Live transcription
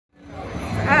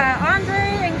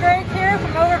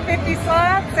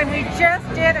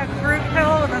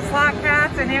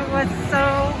and it was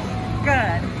so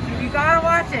good. You gotta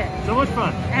watch it. So much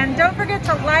fun. And don't forget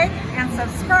to like and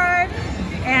subscribe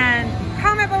and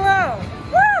comment below.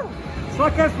 Woo!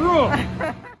 Slugfest rule.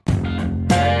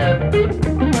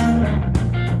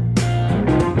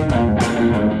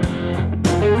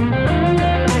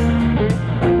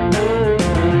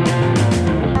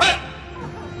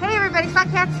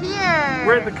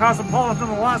 We're at the Cosmopolitan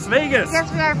of Las Vegas.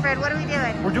 Yes, we are, Fred. What are we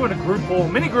doing? We're doing a group pool,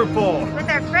 mini group pool. With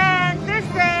our friends. There's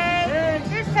Greg. Hey.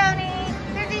 There's Tony.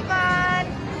 There's Yvonne.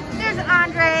 There's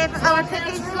Andre. Oh, it's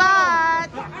picking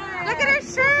slots. Look at her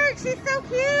shirt. She's so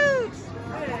cute.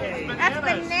 Hey, that's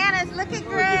bananas. Look at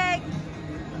Greg.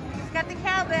 He's got the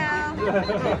cowbell.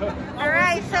 All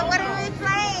right, so what are we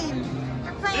playing?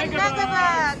 We're playing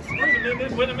Megabucks. We're going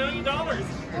to win $1 million. We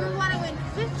want to win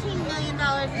 $15 million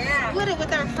and split it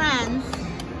with our friends.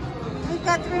 We've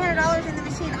got $300 in the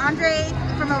machine. Andre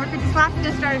from Over 50 Slots is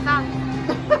going to start us off.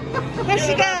 Here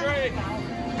she goes.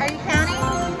 Are you counting?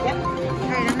 Yep. All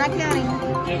right, I'm not counting.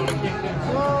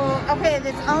 Whoa. Okay,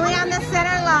 it's only on the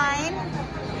center line.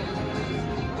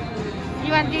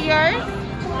 You want to do yours?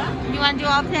 You want to do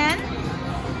all 10?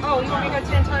 Oh, you want me to go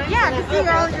 10 times? Yeah, just do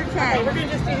all your 10. Okay, we're going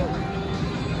to just do...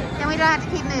 Then we don't have to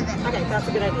keep moving. Okay, that's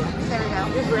a good idea. There we go.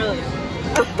 You're brilliant.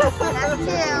 That's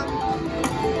 2.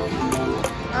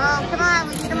 Oh, come on,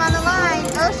 we need them on the line.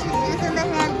 Oh, she's using the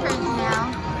hand crank now.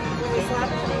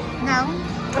 No.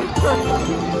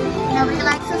 Nobody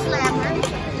likes to slam her.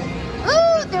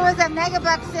 Ooh, there was a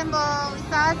Megabuck symbol. We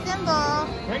saw a symbol.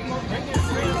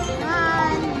 Come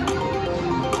on.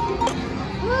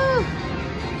 Woo.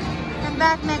 Come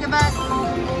back, Megabuck.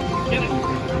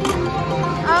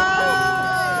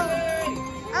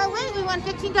 Oh, wait, we won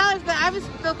 $15, but I was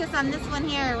focused on this one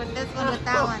here, with this one, with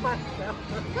that one.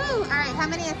 Woo, all right, how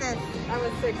many is this? I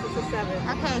was 6, it's a 7.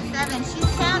 Okay, 7,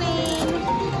 she's counting.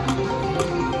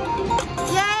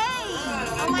 Yay!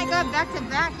 Oh my God, back to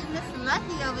back, you Miss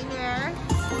Lucky over here.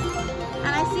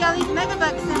 And I see all these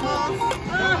Megabuck symbols.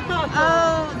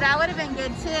 Oh, that would have been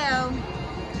good too.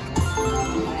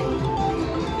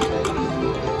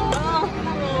 Oh, come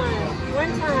on.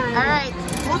 One time. All right.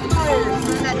 Multipliers.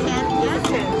 Is that 10? Yes.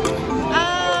 10. Oh,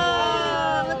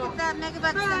 look at that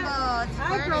Megabuck symbol. It's I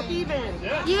broke even.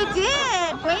 Yeah. You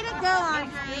did. Way to go,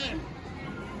 Andre.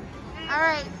 All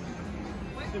right.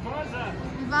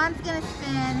 Yvonne's going to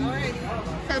spin.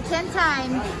 So 10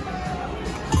 times.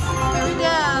 Here we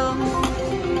go.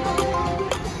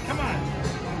 Come on.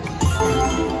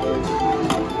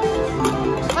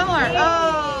 One more.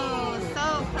 Oh, so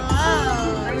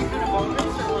close.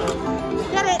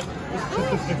 Get it.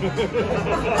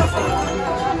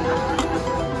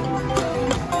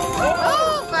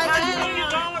 Oh, by $1 then. million.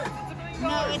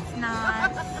 No, it's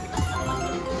not.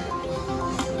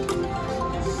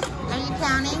 Are you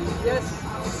counting? Yes.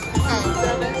 Okay.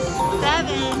 7.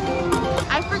 7.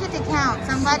 I forget to count, so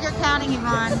I'm glad you're counting,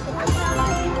 Yvonne.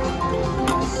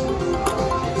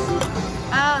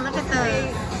 Oh, look at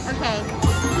those. Okay.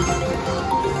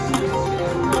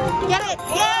 Get it!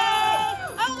 Yay!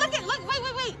 Oh, look it! Look!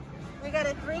 Wait! We got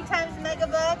a 3 times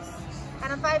Megabucks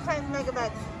and a 5 times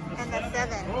Megabucks, and a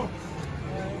 7.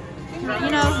 You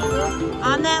know,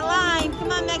 on that line.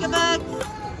 Come on, Megabucks.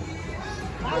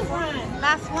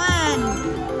 Last one.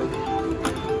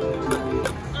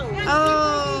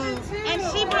 Oh, and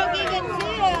she broke even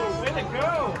too. Way to go.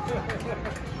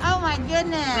 Oh my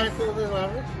goodness. Can I pull the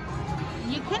lever?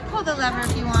 You can pull the lever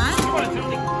if you want. Come on,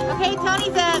 Tony. Okay,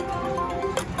 Tony's up.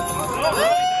 Oh, Woo!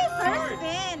 nice. First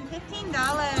spin, $15.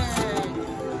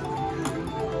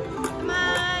 Come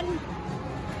on.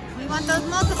 We want those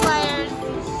multipliers.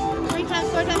 3 times,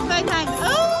 4 times, 5 times.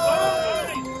 Oh!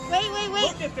 Wait.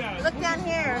 Look at that. Look down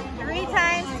here. 3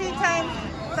 times, 2 times,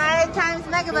 5 times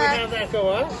Can we have Megabucks. that go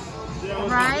up?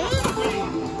 Right?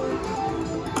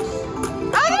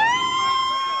 Oh!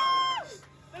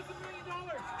 That's $1 million.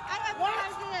 I have no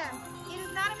idea. It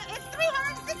is not it's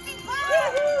 365.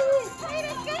 Way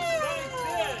to go!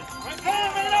 Hey,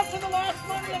 right up to the last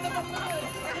money in the buffet.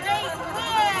 Great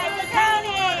win,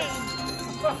 Tony.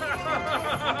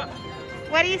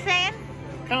 What are you saying?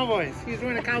 Cowboys. He's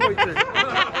wearing a cowboy shirt.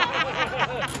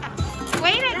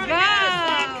 Way to go!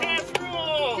 Cast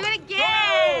rule. Do it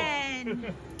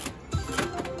again!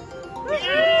 Woo!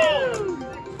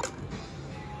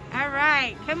 All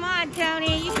right, come on,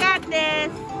 Tony. You got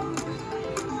this.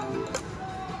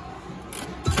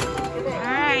 All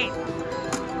right.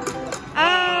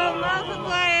 Oh,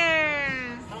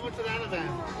 multipliers. How much of that is that?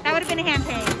 That would have been a hand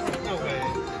pay. No way.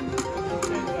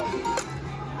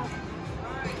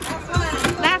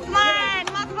 Last one,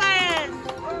 multipliers.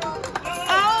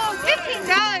 Oh,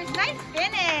 $15. Nice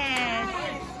finish.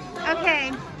 Okay.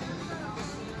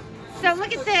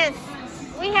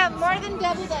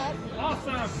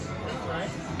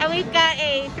 we've got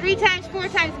a 3 times, 4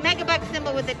 times Megabucks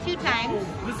symbol with a 2 times.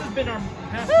 This has been our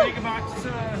best Megabucks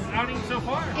outing so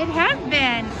far. It has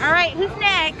been. All right, who's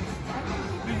next?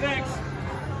 Who's next?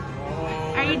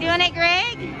 Are you doing it,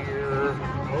 Greg? Here.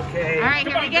 Okay. All right,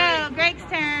 here we go. Greg's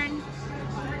turn.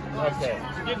 Okay.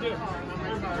 You do it.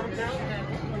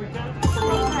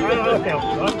 I don't know.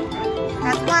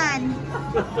 That's 1.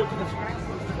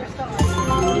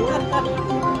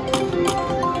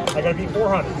 I gotta be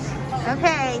 400.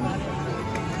 Okay.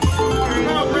 Come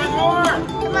on, Greg, more.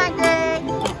 Come on, Greg.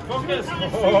 Focus. 3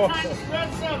 times red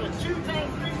 7. 2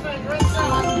 times, 3 times red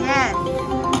 7. Yes.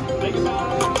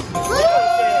 Woo!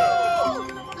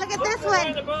 Look at this one.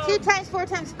 2 times, 4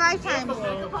 times, 5 times.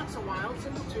 Megabucks a wild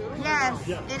symbol too. Yes,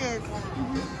 it is.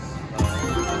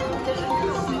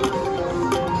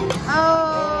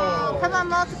 Oh, come on,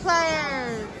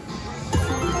 multipliers.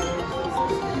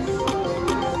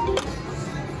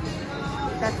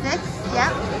 That's 6.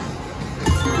 Yep.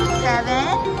 7.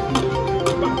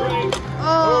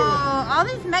 Oh, all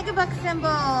these Megabuck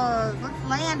symbols. Let's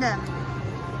land them.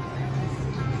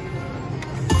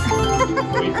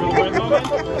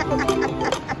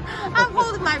 I'm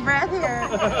holding my breath here.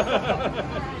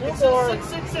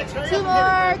 2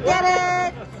 more. Get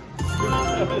it.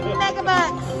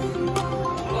 Megabucks.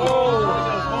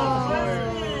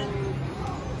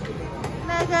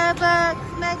 Megabucks.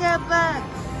 Megabucks.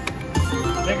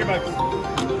 Megabucks.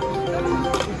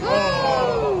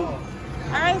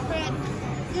 All right, Fred.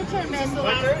 Your turn, baby.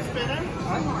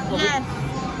 Yes.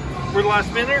 We're the last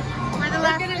spinner? We're the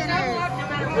last spinners.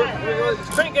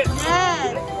 Crank it.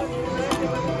 Yes.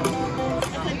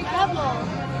 It's a double.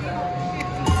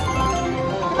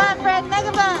 Come on, Fred.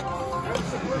 Megabucks.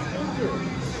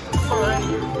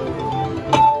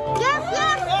 Yes,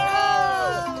 yes. Oh.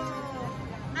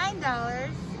 $9.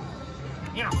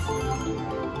 Yeah.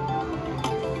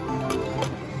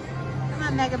 Come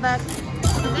on, Megabucks.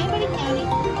 Is anybody counting?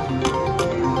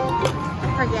 I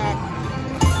forget.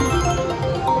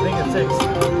 I think it's 6.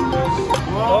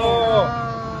 Oh.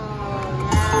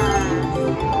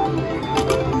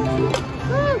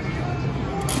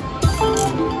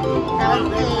 That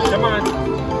was 8. Come on.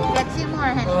 Got 2 more,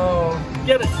 honey. Oh.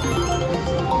 Get it.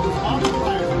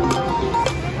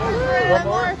 One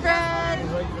more, Fred.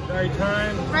 Right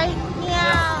time. Right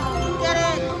now. Get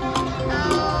it.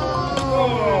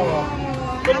 Oh.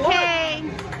 Good Okay.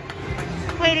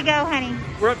 Way to go, honey.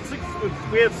 We're up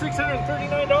we have $639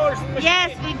 in the machine.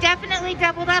 Yes, we definitely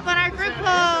doubled up on our group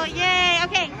pull. Yay.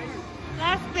 Okay.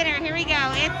 Last spinner. Here we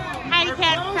go. It's Heidi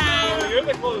Cat's time. You're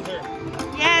the closer.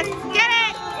 Yes. Get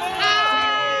it.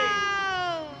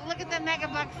 Oh. Look at the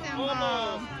Megabuck symbol.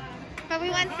 Almost. But we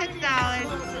won $6.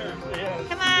 Yes.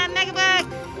 Come on,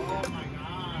 Megabucks. Oh my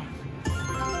God.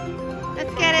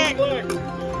 Let's get it. Look.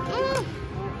 Ooh.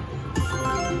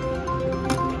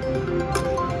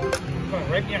 Come on,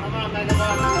 right now. Come on,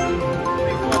 Megabucks.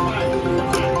 3, 4,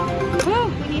 5. Woo.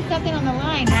 We need something on the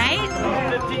line, right?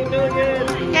 15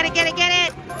 million. Get it, get it, get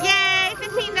it. Yay,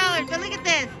 $15. But look at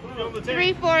this.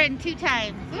 3, 4, and 2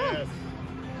 times. Woo. Yes.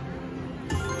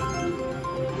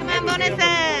 Come on,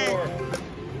 bonuses.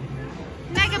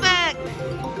 Megabucks.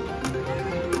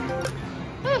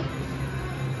 Woo.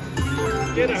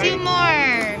 Get it. 2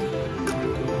 more.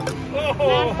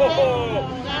 Oh.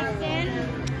 Last spin.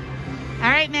 All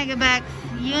right, Megabucks.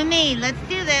 You and me. Let's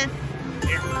do this.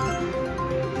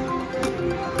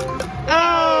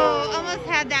 Oh, almost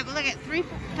had that. But look at 3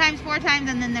 times, 4 times,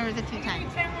 and then there was a 2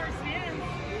 times. 10 more spins.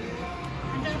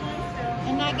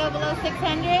 And not go below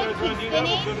 600. Keep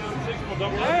spinning. All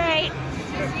right.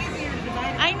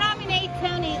 I nominate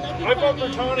Tony. Lucky I vote for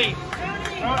Tony.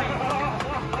 Tony.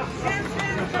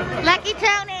 Lucky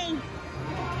Tony.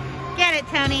 Get it,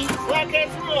 Tony.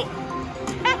 Flatcats rule.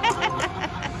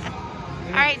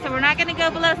 All right, so we're not going to go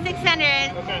below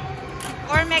 600 Okay.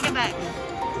 or Megabucks.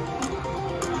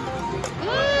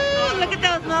 Ooh, look at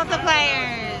those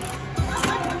multipliers.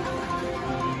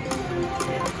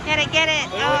 Get it, get it.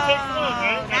 It only takes one, Oh,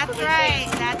 right? that's what they right.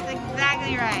 say. That's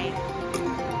exactly right.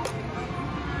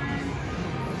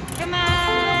 Come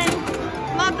on.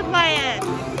 Multiply it.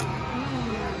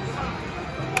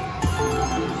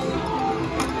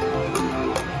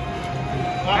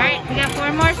 All right, we got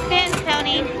 4 more spins,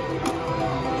 Tony.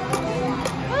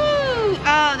 Woo!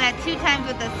 Oh, that 2 times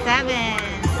with the 7.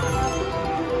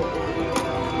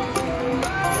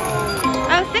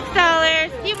 Oh, $6.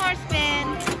 Few more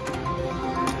spins.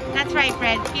 That's right,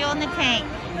 Fred. Fuel in the tank.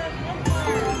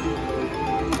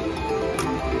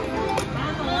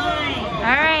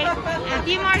 All right, a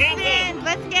few more spins.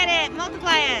 Let's get it.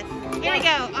 Multiply us. Here we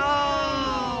go.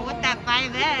 Oh, with that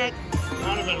 5X.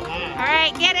 All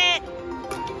right, get it.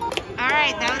 All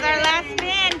right, that was our last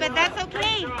spin, but that's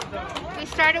okay. We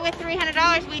started with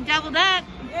 $300. We doubled up.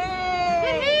 Yay!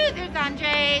 Woohoo! There's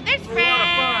Andre. There's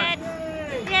Fred.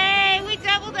 Yay! We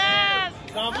doubled up.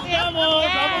 Double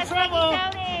Yes, trouble.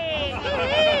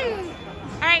 Woohoo!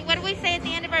 All right, what do we say at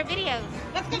the end of our videos?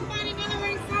 Let's go find another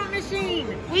race slot machine.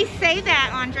 We say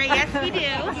that, Andre. Yes, we do.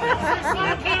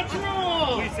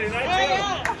 We say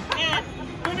that too.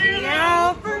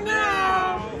 Meow for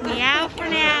now. Meow for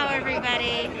now,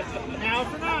 everybody. Now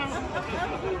for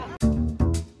now.